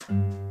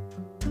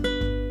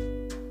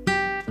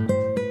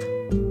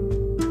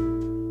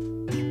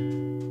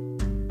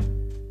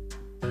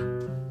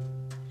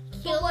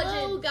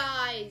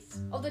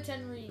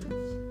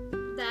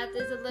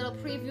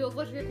of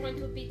what we're going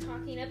to be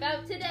talking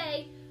about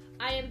today.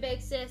 I am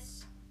Big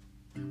Sis,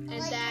 and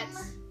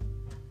that's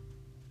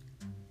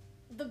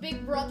the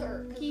big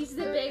brother. He's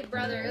the big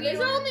brother. There's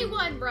only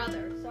one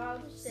brother.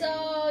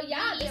 So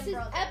yeah, this is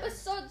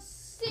episode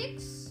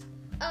 6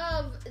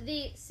 of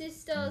the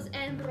Sisters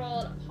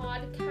Enrolled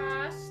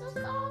podcast.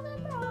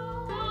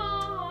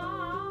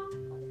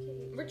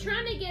 We're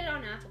trying to get it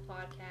on Apple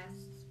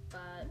Podcasts,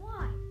 but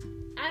why?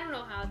 I don't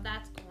know how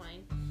that's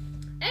going.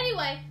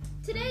 Anyway,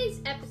 today's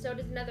episode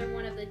is another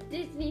one of the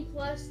Disney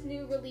Plus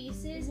new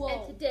releases,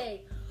 and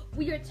today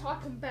we are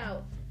talking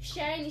about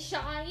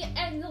Shang-Chi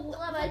and the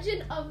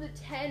Legend of the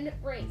Ten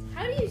Rings.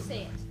 How do you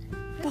say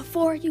it?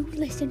 Before you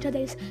listen to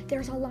this,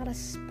 there's a lot of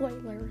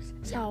spoilers,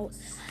 so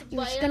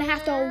you're just gonna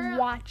have to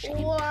watch it.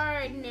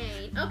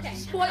 Warning. Okay.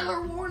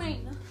 Spoiler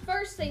warning.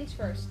 First things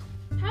first.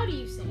 How do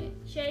you say it?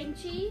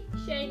 Shang-Chi?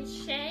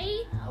 Shang-Chi?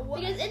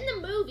 Because in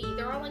the movie,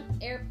 they're on like an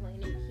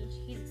airplane, and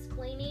he's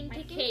explaining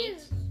to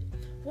Kate.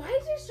 Why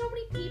is there so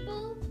many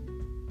people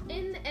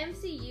in the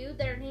MCU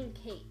that are named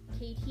Kate?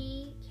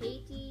 Katie,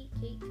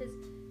 because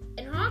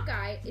in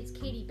Hawkeye, it's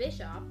Katie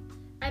Bishop,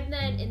 and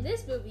then in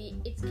this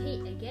movie, it's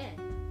Kate again.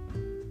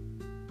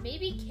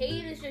 Maybe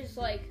Kate is just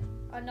like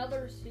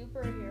another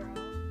superhero,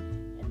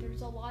 and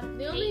there's a lot of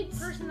The only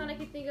person that I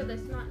can think of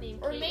that's not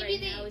named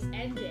Kate now is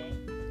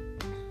NJ.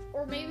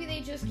 Or maybe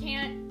they just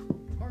can't,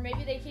 or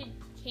maybe they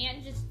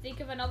can't just think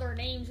of another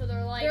name, so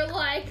they're like,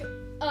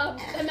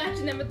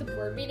 imagine them at the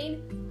board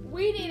meeting.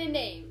 We need a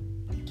name.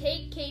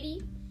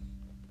 Katie.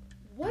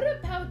 What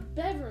about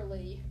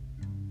Beverly?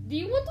 Do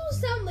you want to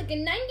sound like a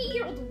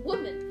 90-year-old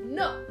woman?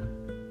 No.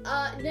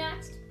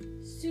 Next,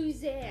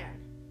 Suzanne.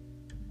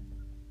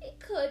 It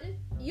could.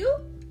 You?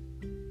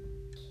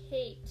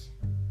 Kate.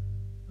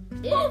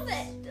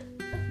 Perfect.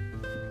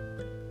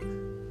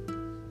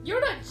 You're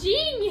a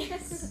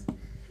genius.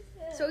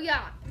 So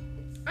yeah,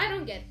 I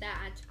don't get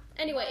that.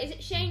 Anyway, is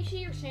it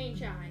Shang-Chi or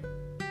Shang-Chi?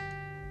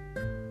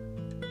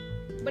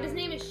 But his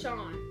name is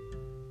Sean.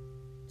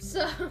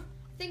 So I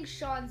think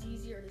Sean's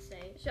easier to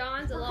say.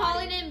 Sean's a We're lot.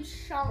 calling him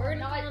Sean. We're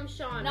gonna call him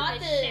Sean. Not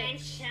the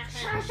Shang-Chi.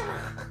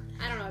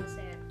 I don't know how to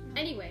say it.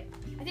 Anyway,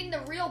 I think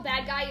the real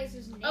bad guy is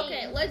his name.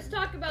 Okay, let's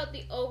talk about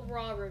the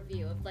overall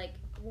review of like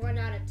 1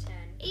 out of 10.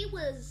 It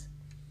was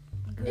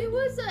good. It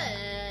was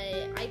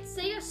I'd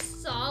say a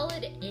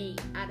solid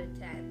 8 out of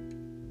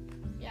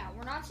 10. Yeah,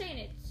 we're not saying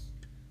it's.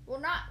 We're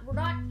not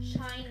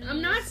Chinese.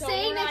 I'm not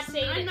saying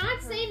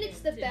saying it's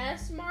the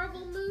best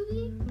Marvel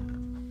movie,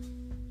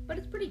 but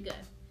it's pretty good.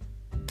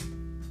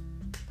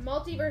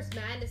 Multiverse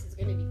Madness is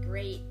gonna be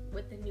great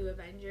with the new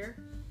Avenger.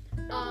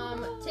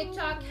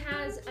 TikTok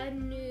has a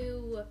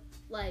new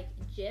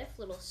GIF,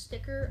 little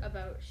sticker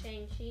about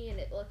Shang-Chi, and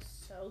it looks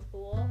so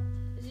cool.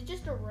 Is it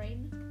just a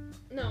ring?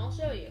 No, I'll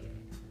show you.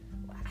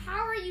 How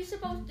are you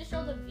supposed to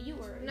show the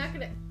viewers?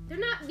 They're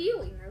not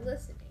viewing, they're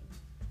listening.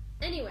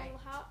 Anyway,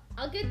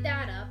 I'll get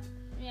that up.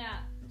 Yeah,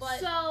 but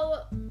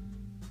so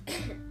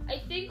I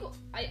think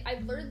I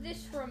learned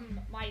this from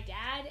my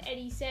dad, and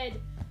he said,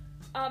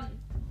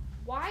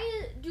 why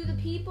do the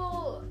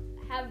people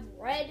have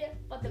red,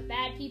 but the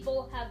bad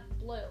people have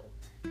blue?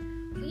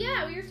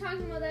 Yeah, we were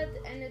talking about that at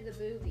the end of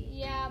the movie.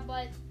 Yeah,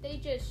 but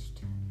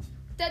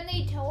then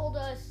they told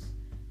us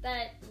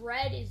that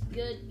red is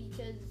good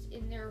because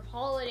in their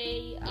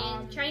holiday,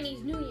 in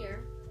Chinese New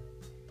Year,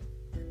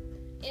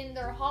 in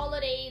their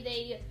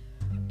holiday,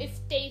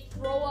 if they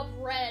throw up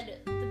red,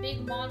 the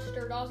big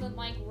monster doesn't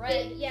like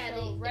red.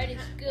 Red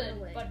is good,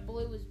 but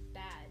blue is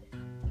bad.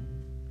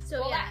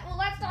 So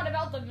that's not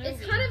about the movie.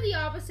 It's kind of the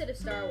opposite of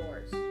Star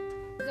Wars.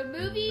 The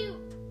movie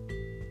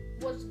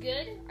was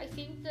good. I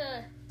think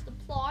the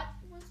plot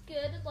was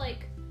good.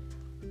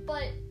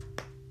 But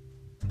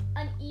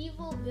an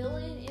evil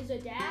villain is a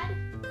dad.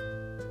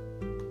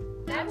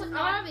 That was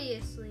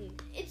obviously.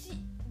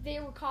 They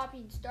were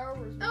copying Star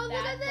Wars. Oh,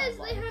 look at this!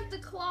 They have the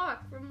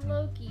clock from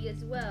Loki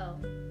as well.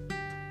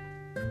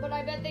 But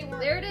I bet they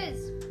weren't. There it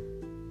is.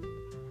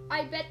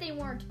 I bet they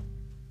weren't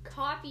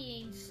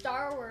copying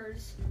Star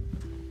Wars.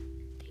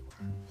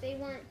 They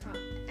weren't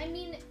copying. I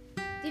mean,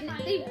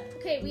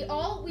 okay, we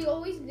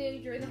always knew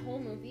during the whole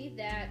movie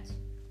that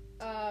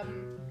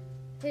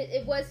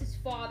it was his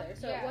father,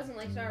 so it wasn't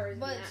like Star Wars.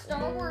 But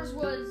Star Wars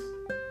was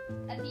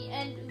at the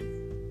end of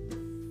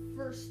the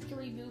first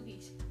 3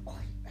 movies.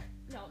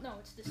 No,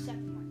 it's the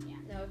second one, yeah.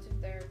 No, it's the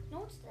third.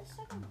 No, it's the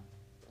second one.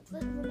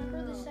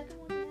 Remember the second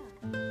one?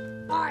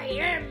 Yeah. I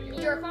am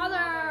your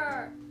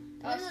father!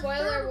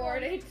 Spoiler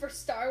warning for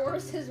Star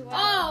Wars as well.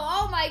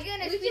 Oh my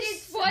goodness. We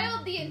just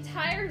spoiled the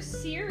entire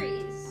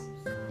series.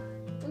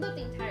 Well, not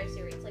the entire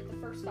series, like the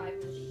first 5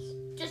 movies.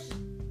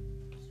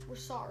 We're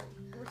sorry.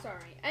 We're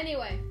sorry.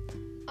 Anyway,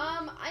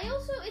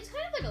 it's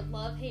kind of like a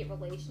love-hate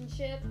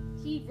relationship.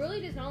 He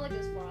really does not like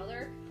his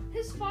father.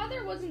 His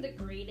father wasn't the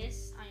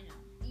greatest. I know.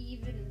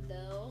 Even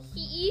though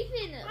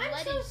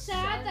I'm so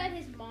sad that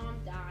his mom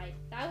died.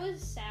 That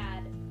was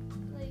sad.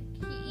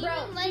 He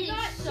got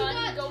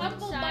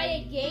tumbled by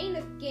a gang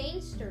of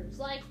gangsters.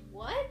 Like,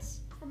 what?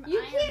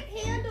 You can't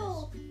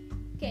handle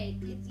okay,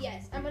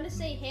 yes, I'm gonna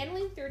say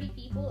handling 30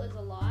 people is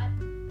a lot,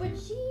 but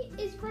she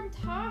is from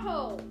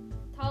Tahoe.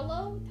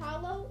 Talo?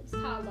 It's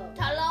Talo.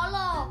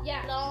 Talolo.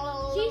 Yeah.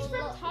 She's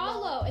from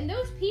Talo, and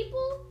those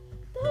people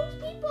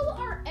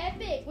are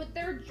epic with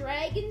their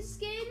dragon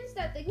skins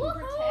that they can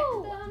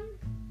protect them.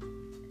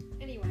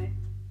 Anyway,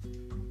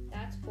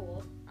 that's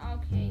cool.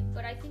 Okay,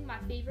 but I think my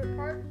favorite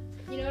part.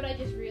 You know what I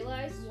just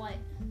realized? What?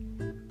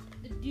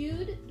 The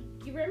dude.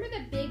 You remember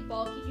the big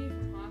bulky dude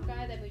from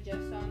Hawkeye that we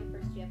just saw in the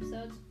first 2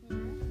 episodes?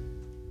 Mm-hmm.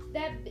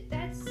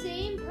 That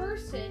same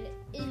person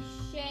is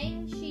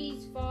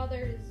Shang-Chi's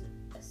father's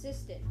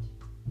assistant.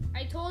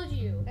 I told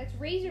you. That's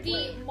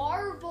Razorblade. The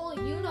Marvel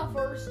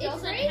universe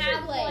doesn't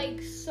have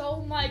like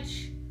so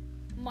much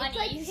money.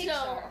 It's like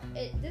Pixar.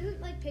 It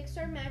doesn't like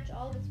Pixar match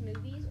all of its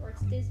movies, or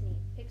it's Disney.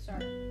 Pixar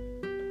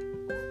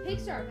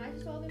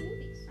matches all their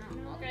movies. Oh,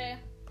 you know? okay.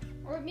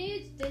 Or maybe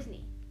it's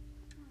Disney.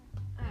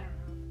 I don't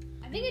know.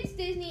 I think it's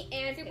Disney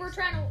and I think Pixar. we're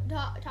trying to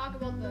talk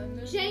about the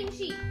movie.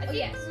 Shang-Chi. I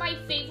think my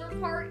favorite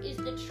part is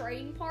the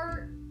train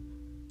part.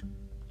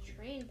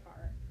 Train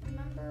part.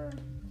 Remember?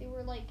 They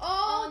were like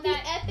the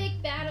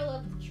epic battle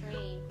of the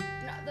train.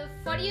 No, the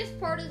funniest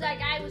part is that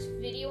guy was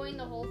videoing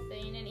the whole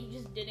thing and he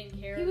just didn't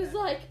care. He was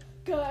like,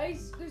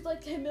 guys, there's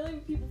like 10 million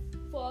people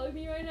following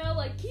me right now.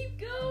 Like, keep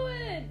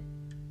going.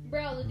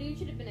 Bro, the dude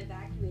should have been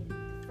evacuated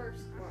the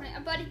first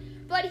one.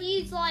 But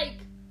he's like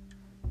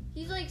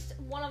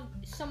one of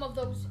some of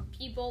those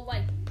people,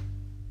 like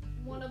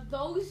one of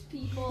those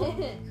people.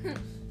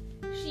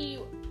 He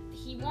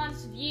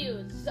wants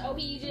views, so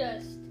he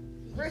just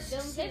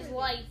risks his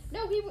life.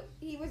 No,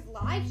 he was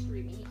live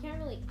streaming. He can't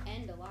really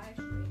end a live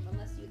stream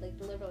unless you like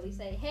deliberately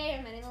say, "Hey,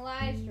 I'm ending a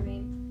live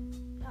stream."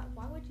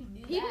 Why would you do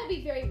that? People would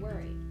be very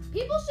worried.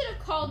 People should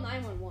have called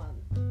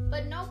 911.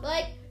 But no,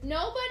 like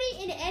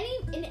nobody in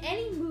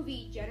any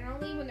movie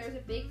generally when there's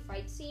a big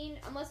fight scene,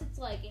 unless it's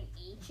like an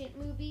ancient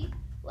movie.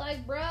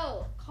 Like,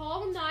 bro,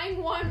 call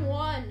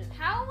 911.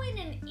 How in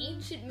an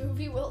ancient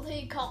movie will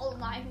they call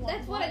 911?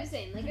 That's what I'm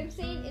saying. Like, I'm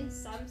saying in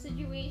some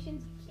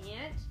situations you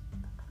can't,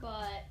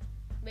 but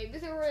maybe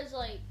there was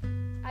like,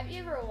 have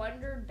you ever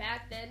wondered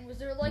back then, was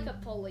there like a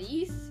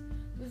police?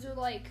 Was there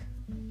like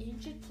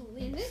ancient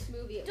police? In this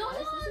movie it was.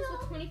 This is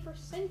the 21st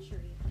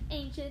century.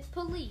 Ancient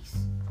police.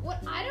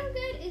 What I don't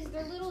get is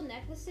their little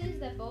necklaces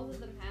that both of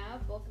them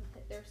have. Both of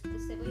the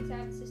siblings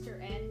have, the sister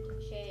and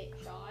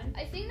Sean.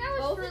 I think that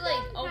was both for of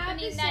like them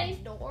opening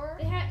that door.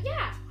 They have,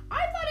 yeah.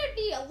 I thought it'd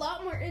be a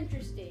lot more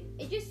interesting.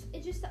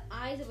 It's just the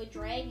eyes of a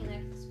dragon that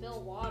can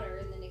spill water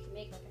and then it can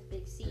make like a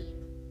big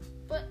scene.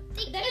 But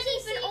that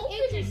doesn't seem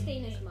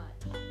interesting as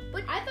much.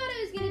 But I thought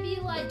it was gonna be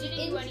like. It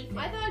didn't do anything.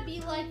 I thought it'd be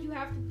like you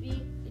have to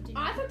be.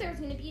 I thought there was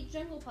gonna be a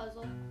jungle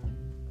puzzle.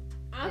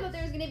 I thought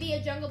there was gonna be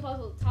a jungle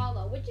puzzle with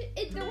Talo, which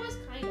there was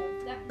kind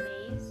of that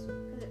maze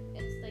because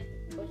it's like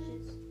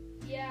bushes.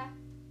 Yeah,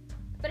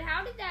 but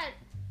how did that?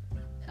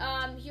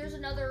 Here's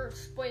another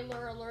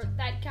spoiler alert.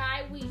 That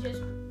guy we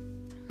just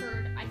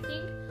heard, I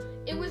think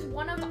it was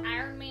one of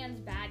Iron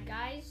Man's bad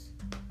guys.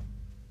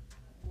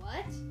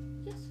 What?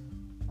 Yes.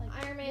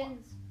 Like Iron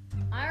Man's.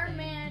 Iron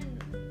Man.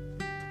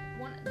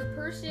 The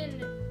person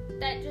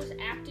that just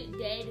acted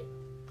dead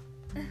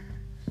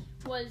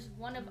was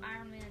one of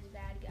Iron Man's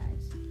bad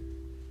guys.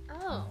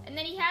 Oh. And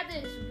then he had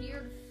this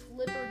weird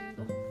flipper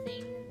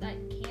thing that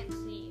you can't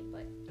see,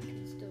 but you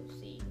can still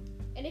see.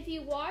 And if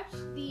you watch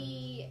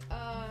the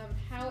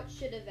how it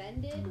should have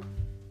ended,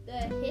 the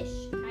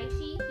Hishi,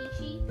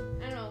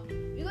 I don't know.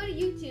 If you go to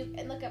YouTube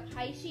and look up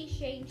Hishi,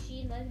 Shang-Chi,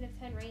 and Legend of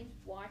Ten Rings,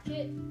 watch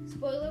it.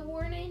 Spoiler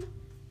warning.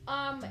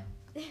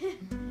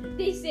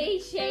 They say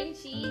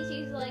Shang-Chi,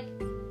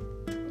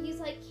 he's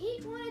like,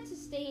 Kate wanted to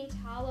stay in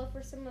Talo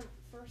for some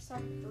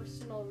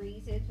personal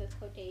reasons with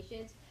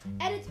quotations,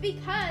 and it's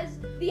because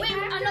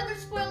another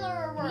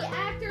spoiler alert. The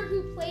actor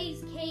who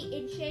plays Kate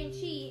in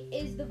Shang-Chi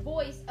is the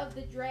voice of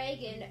the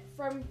dragon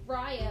from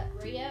Raya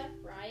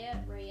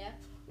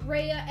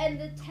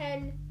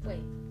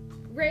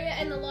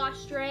and the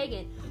Lost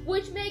Dragon,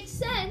 which makes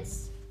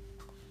sense.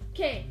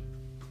 Okay.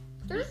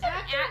 There's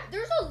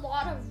a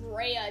lot of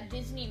Raya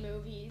Disney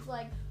movies.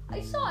 Like,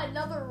 I saw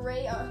another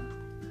Raya.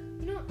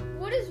 You know,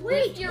 what is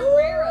with your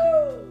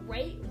Raya?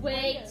 Wait.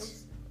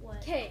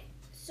 Okay,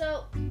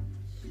 so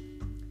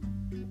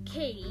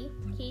Katie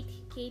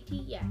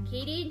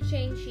and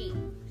Shang-Chi.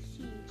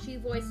 She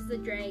voices the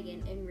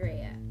dragon in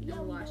Raya, the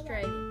Lost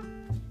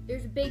Dragon.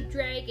 There's a big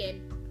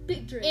dragon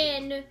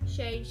in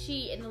Shang-Chi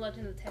in the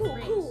Legend of the Ten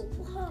Rings. Cool.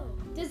 Whoa.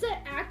 Does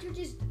that actor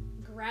just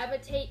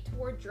gravitate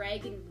toward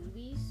dragon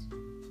movies?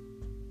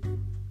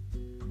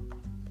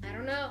 I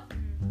don't know.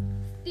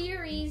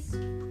 Theories.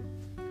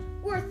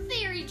 We're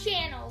theory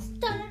channels.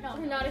 No,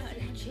 we're not a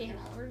theory channel.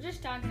 We're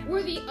just talking about.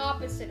 We're the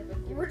opposite of a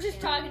theory. We're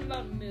just talking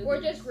about movies. We're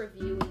just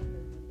reviewing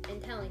movies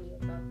and telling you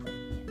about them.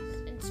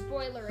 Yes. And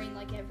spoilering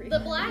like every.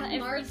 The black every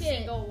market.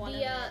 Single one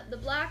The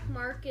black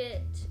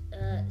market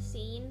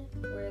scene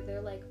where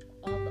they're like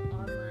all the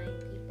online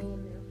people.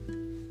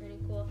 Pretty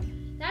cool.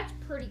 That's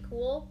pretty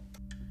cool.